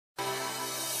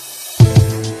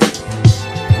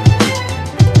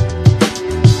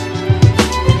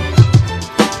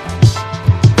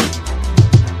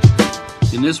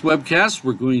this webcast,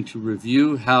 we're going to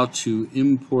review how to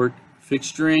import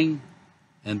fixturing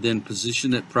and then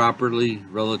position it properly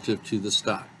relative to the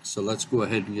stock. So let's go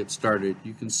ahead and get started.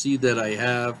 You can see that I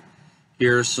have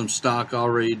here some stock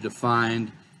already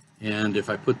defined, and if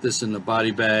I put this in the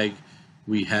body bag,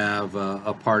 we have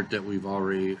a part that we've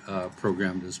already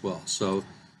programmed as well. So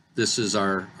this is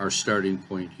our starting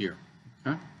point here.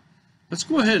 Okay? Let's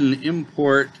go ahead and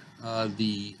import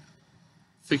the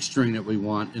fixturing that we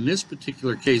want. In this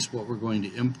particular case, what we're going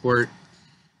to import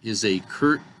is a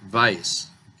Kurt Vise.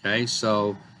 Okay,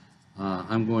 so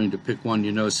I'm going to pick one.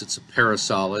 You notice it's a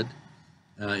Parasolid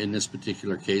in this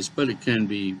particular case, but it can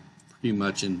be pretty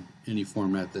much in any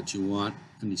format that you want,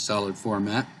 any solid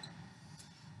format.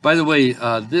 By the way,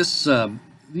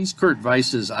 these Kurt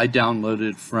Vises I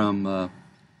downloaded from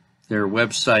their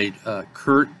website,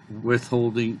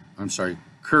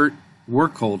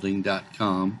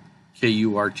 kurtworkholding.com,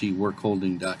 K-U-R-T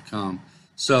workholding.com.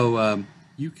 So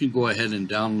you can go ahead and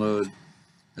download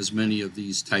as many of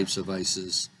these types of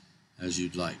vices as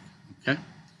you'd like. Okay,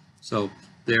 so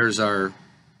there's our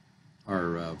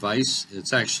vise.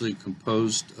 It's actually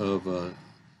composed of a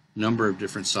number of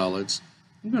different solids.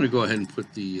 I'm going to go ahead and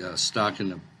put the stock in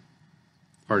the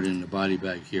part in the body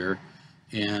bag here,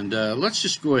 and let's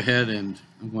just go ahead and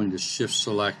I'm going to shift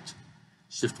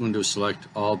window select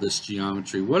all this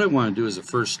geometry. What I want to do as a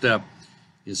first step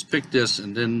is pick this,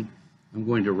 and then I'm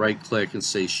going to right click and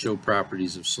say show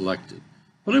properties of selected.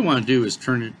 What I want to do is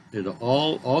turn it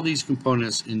all these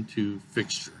components into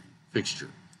fixture.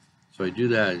 So I do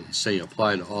that and say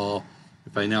apply to all.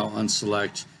 If I now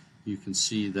unselect, you can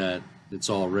see that it's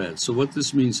all red. So what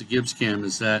this means to GibbsCAM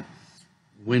is that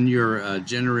when you're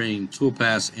generating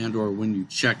toolpaths and or when you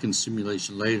check in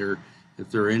simulation later, if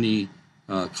there are any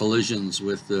collisions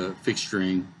with the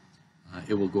fixturing,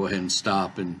 it will go ahead and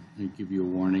stop and give you a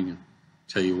warning and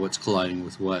tell you what's colliding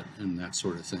with what and that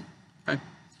sort of thing. Okay,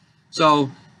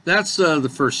 so that's the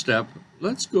first step.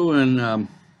 Let's go and I'm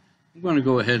going to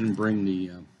go ahead and bring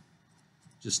the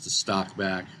just the stock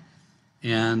back,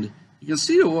 and you can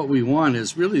see that what we want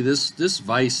is really this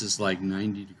vise is like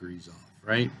 90 degrees off,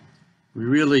 right? We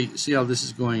really see how this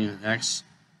is going in X.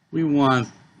 We want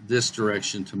this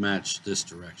direction to match this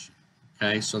direction.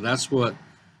 Okay, so that's what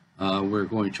we're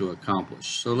going to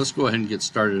accomplish. So let's go ahead and get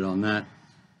started on that.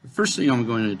 The first thing I'm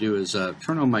going to do is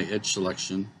turn on my edge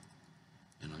selection,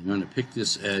 and I'm going to pick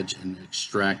this edge and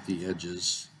extract the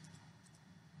edges,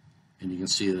 and you can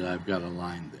see that I've got a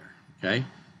line there. Okay,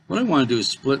 what I want to do is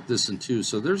split this in two.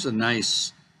 So there's a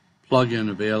nice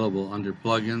plugin available under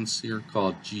plugins here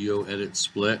called GeoEdit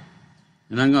Split,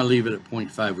 and I'm going to leave it at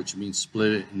 0.5, which means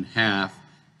split it in half.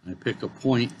 And I pick a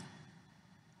point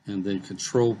and then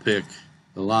control pick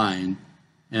the line,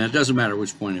 and it doesn't matter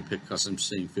which point I pick because I'm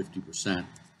saying 50%.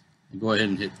 And go ahead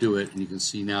and hit do it, and you can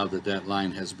see now that that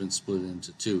line has been split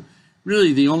into two.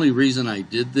 Really, the only reason I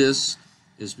did this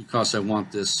is because I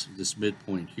want this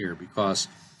midpoint here, because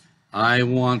I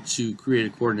want to create a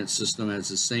coordinate system that has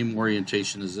the same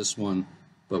orientation as this one,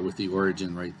 but with the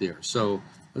origin right there. So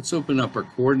let's open up our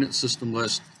coordinate system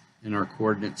list and our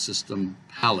coordinate system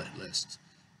palette list.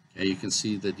 Okay, you can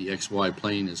see that the XY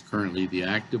plane is currently the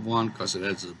active one because it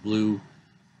has a blue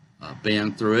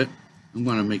band through it. I'm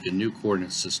going to make a new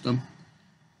coordinate system,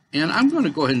 and I'm going to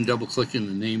go ahead and double click in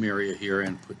the name area here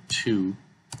and put 2.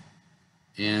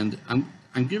 And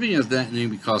I'm giving it that name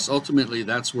because ultimately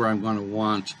that's where I'm going to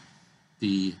want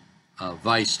the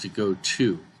vise to go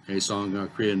to. Okay, so I'm going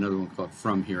to create another one called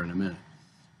from here in a minute.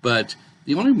 But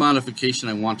the only modification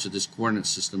I want to this coordinate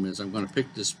system is I'm going to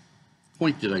pick this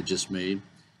point that I just made,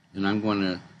 and I'm going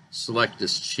to select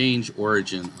this change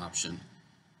origin option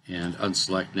and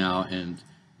unselect now, and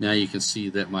now you can see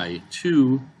that my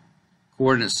 2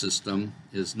 coordinate system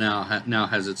is now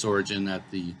has its origin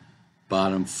at the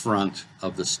bottom front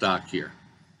of the stock here.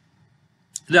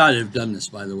 Now that I've done this,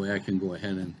 by the way, I can go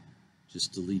ahead and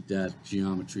just delete that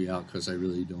geometry out because I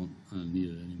really don't need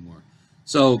it anymore.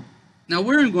 So now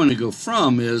where I'm going to go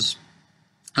from is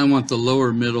I want the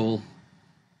lower middle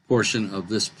portion of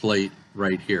this plate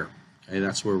right here. Okay,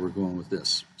 that's where we're going with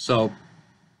this. So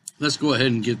let's go ahead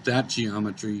and get that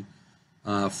geometry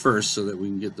first so that we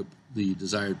can get the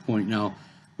desired point. Now,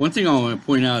 one thing I want to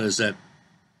point out is that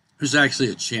there's actually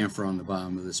a chamfer on the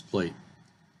bottom of this plate.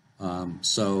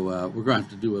 So we're going to have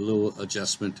to do a little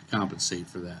adjustment to compensate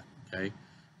for that. Okay,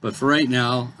 but for right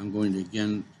now, I'm going to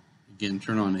again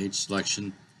turn on edge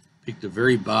selection, pick the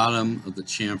very bottom of the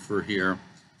chamfer here,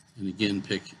 and again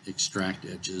pick extract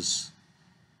edges,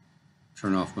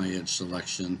 turn off my edge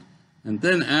selection, and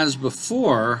then as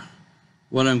before,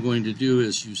 what I'm going to do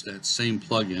is use that same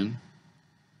plugin,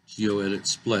 GeoEdit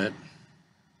Split,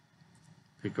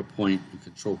 pick a point and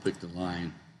control pick the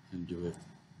line and do it.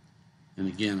 And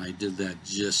again, I did that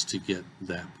just to get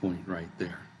that point right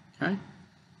there. Okay.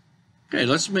 Okay,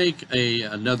 let's make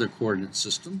another coordinate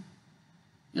system.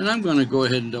 And I'm going to go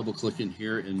ahead and double click in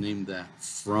here and name that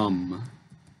from,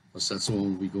 because that's the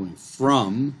one we'll be going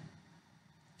from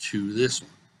to this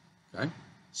one. Okay,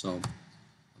 so I'll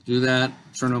do that,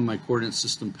 turn on my coordinate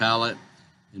system palette,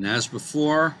 and as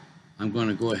before, I'm going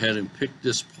to go ahead and pick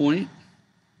this point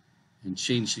and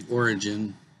change the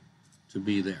origin to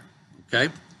be there.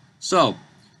 Okay, so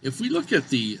if we look at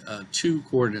the 2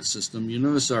 coordinate system, you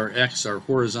notice our x, our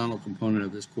horizontal component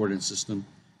of this coordinate system,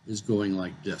 is going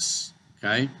like this.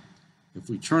 Okay, if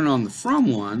we turn on the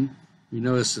from one, we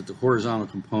notice that the horizontal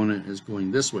component is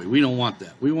going this way. We don't want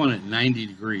that. We want it 90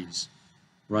 degrees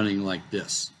running like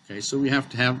this. Okay, so we have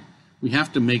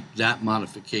to make that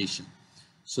modification.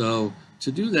 So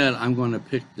to do that, I'm going to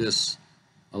pick this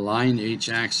align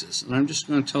h-axis, and I'm just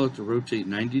going to tell it to rotate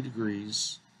 90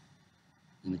 degrees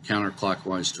in the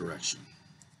counterclockwise direction.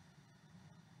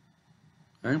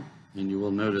 Okay, and you will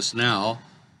notice now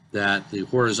that the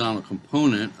horizontal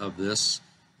component of this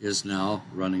is now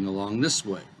running along this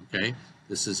way. Okay,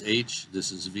 this is H,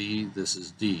 this is V, this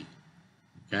is D.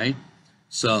 Okay,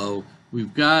 so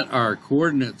we've got our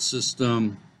coordinate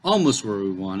system almost where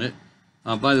we want it.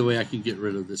 By the way, I can get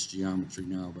rid of this geometry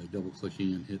now by double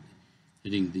clicking and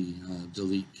hitting the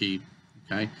delete key.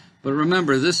 Okay, but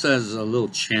remember this has a little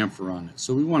chamfer on it,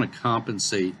 so we want to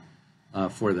compensate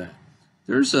for that.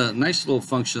 There's a nice little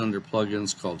function under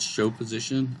plugins called show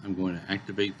position. I'm going to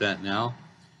activate that now,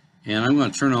 and I'm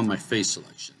going to turn on my face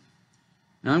selection.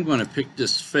 Now I'm going to pick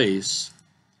this face.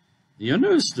 You'll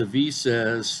notice the V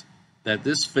says that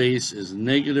this face is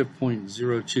negative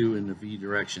 0.02 in the V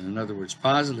direction. In other words,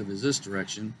 positive is this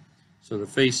direction, so the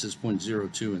face is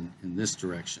 0.02 in this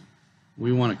direction.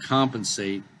 We want to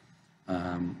compensate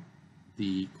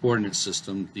the coordinate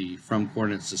system, the from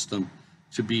coordinate system,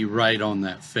 to be right on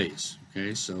that face.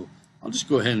 Okay, so I'll just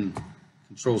go ahead and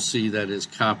Control C, that is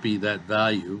copy that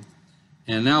value,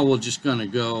 and now we're just going to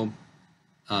go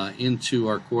into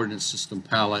our coordinate system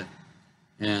palette,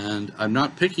 and I'm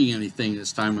not picking anything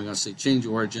this time. I'm going to say change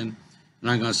origin, and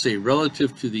I'm going to say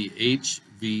relative to the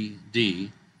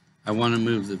HVD, I want to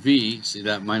move the V, see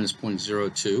that, minus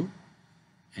 0.02,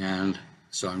 and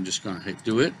so I'm just going to hit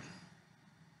do it.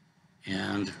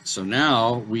 And so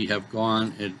now we have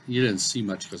gone, and you didn't see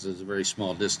much because it's a very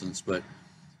small distance, but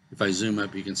if I zoom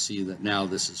up, you can see that now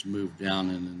this has moved down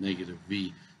in the negative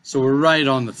V. So we're right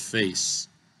on the face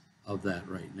of that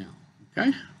right now.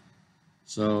 Okay,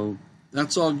 so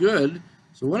that's all good.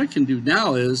 So what I can do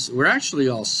now is we're actually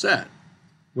all set.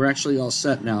 We're actually all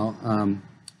set now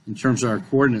in terms of our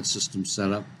coordinate system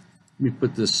setup. Let me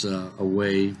put this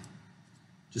away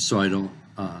just so I don't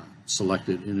select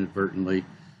it inadvertently.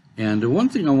 And the one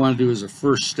thing I want to do as a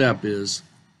first step is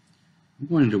I'm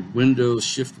going to Windows,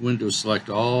 Shift Windows, select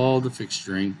all the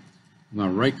fixturing. I'm going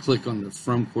to right click on the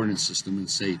from coordinate system and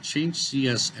say change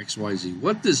CS XYZ.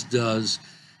 What this does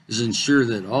is ensure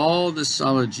that all the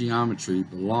solid geometry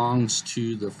belongs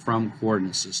to the from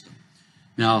coordinate system.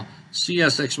 Now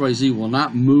CS XYZ will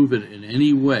not move it in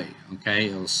any way. Okay,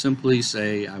 it'll simply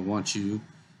say I want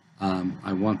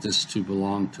this to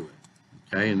belong to it.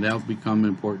 Okay, and that'll become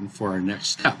important for our next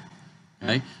step.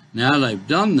 Okay, now that I've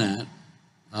done that,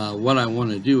 what I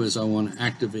want to do is I want to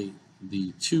activate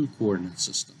the 2 coordinate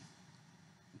system.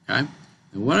 Okay,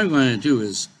 and what I'm going to do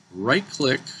is right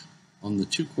click on the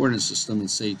 2 coordinate system and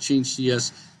say change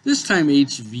CS, this time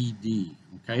HVD.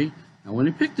 Okay, now when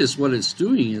I pick this, what it's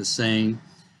doing is saying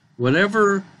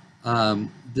whatever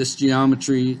this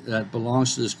geometry that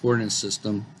belongs to this coordinate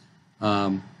system,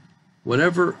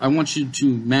 whatever, I want you to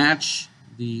match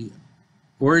the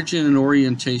origin and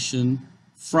orientation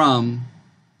from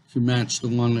to match the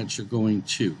one that you're going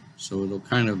to. So it'll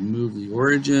kind of move the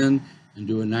origin and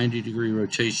do a 90-degree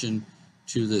rotation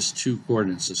to this 2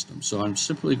 coordinate system. So I'm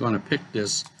simply going to pick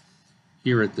this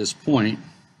here at this point,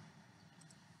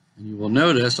 and you will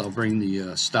notice, I'll bring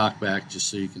the stock back just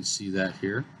so you can see that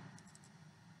here.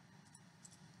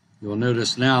 You'll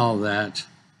notice now that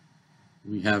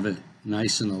we have it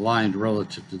nice and aligned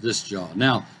relative to this jaw.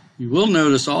 Now, you will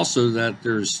notice also that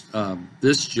there's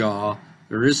this jaw,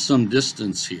 there is some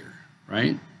distance here,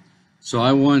 right? So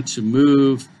I want to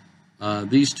move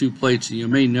these 2 plates. You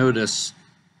may notice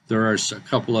there are a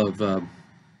couple of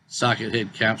socket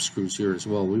head cap screws here as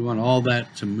well. We want all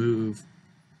that to move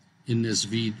in this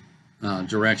V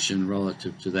direction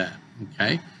relative to that,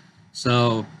 okay?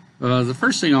 So the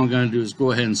first thing I'm going to do is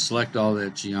go ahead and select all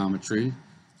that geometry.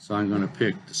 So I'm going to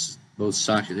pick both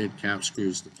socket head cap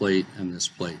screws, the plate, and this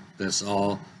plate. That's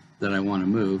all that I want to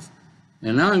move.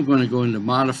 And now I'm going to go into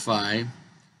Modify,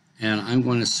 and I'm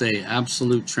going to say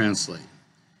Absolute Translate.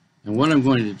 And what I'm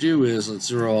going to do is, let's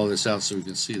zero all this out so we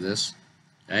can see this.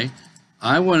 Okay,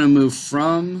 I want to move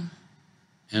from,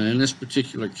 and in this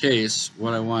particular case,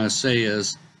 what I want to say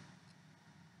is,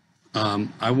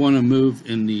 I want to move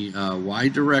in the Y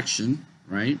direction,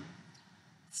 right,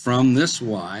 from this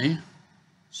Y.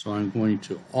 So I'm going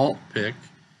to Alt pick.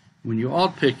 When you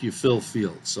Alt pick, you fill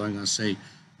fields. So I'm going to say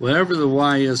whatever the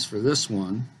Y is for this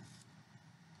one,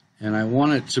 and I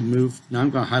want it to move. Now I'm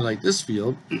going to highlight this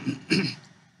field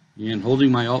and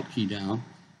holding my Alt key down,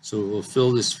 so it will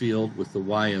fill this field with the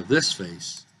Y of this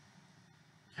face.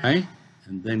 Okay,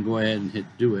 and then go ahead and hit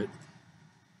Do It.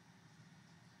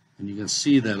 And you can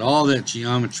see that all that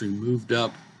geometry moved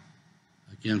up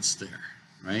against there,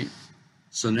 right?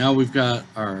 So now we've got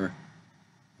our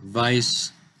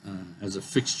vise as a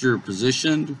fixture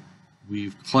positioned.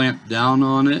 We've clamped down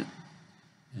on it.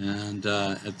 And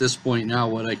at this point now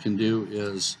what I can do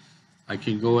is I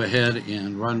can go ahead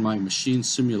and run my machine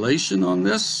simulation on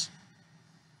this.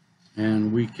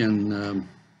 And we can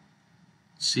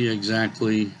see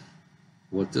exactly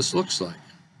what this looks like,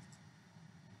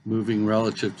 moving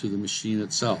relative to the machine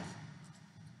itself.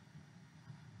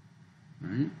 All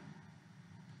right.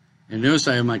 And notice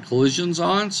I have my collisions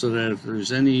on, so that if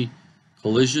there's any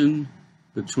collision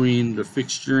between the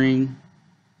fixturing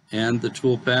and the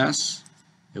toolpath,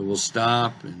 it will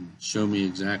stop and show me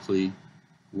exactly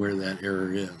where that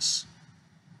error is.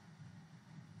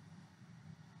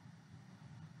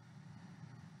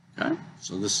 Okay,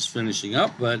 so this is finishing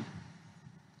up, but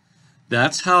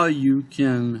that's how you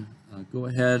can go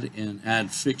ahead and add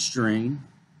fixturing,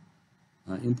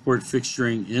 import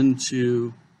fixturing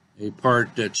into a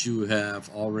part that you have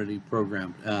already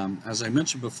programmed. As I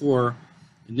mentioned before,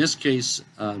 in this case,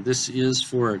 this is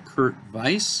for a Kurt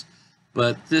Vise,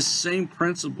 but this same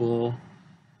principle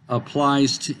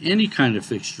applies to any kind of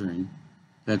fixturing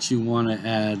that you want to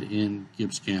add in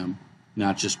GibbsCAM,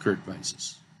 not just Kurt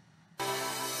Vises.